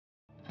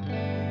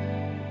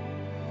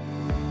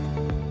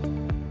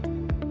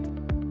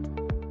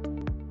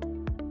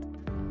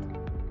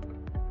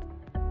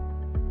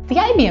The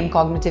IBM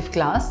Cognitive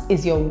Class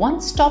is your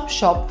one-stop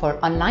shop for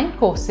online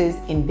courses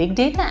in big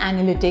data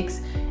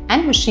analytics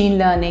and machine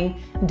learning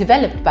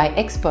developed by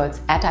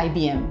experts at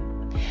IBM.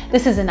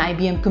 This is an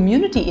IBM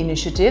community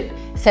initiative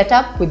set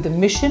up with the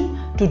mission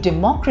to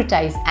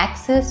democratize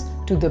access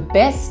to the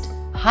best,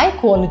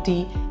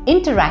 high-quality,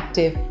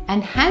 interactive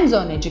and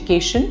hands-on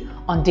education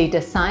on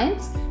data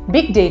science,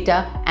 big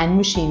data and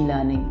machine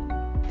learning.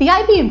 The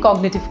IBM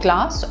Cognitive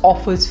Class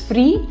offers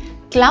free,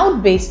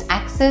 cloud-based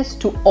access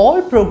to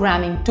all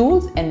programming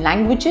tools and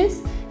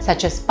languages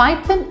such as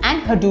Python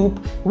and Hadoop,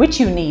 which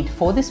you need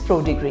for this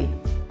Prodegree.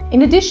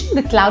 In addition,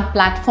 the cloud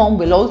platform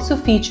will also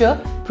feature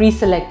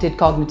pre-selected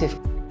cognitive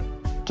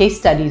case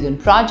studies on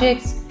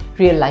projects,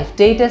 real-life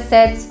data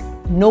sets,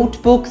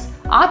 notebooks,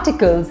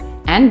 articles,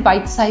 and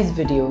bite-sized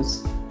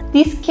videos.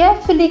 These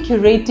carefully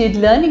curated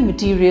learning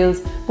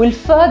materials will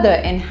further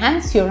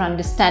enhance your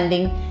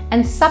understanding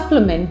and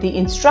supplement the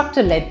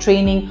instructor-led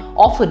training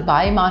offered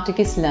by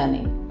Imarticus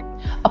Learning.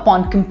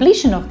 Upon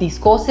completion of these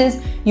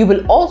courses, you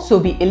will also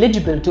be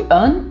eligible to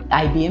earn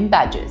IBM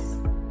badges.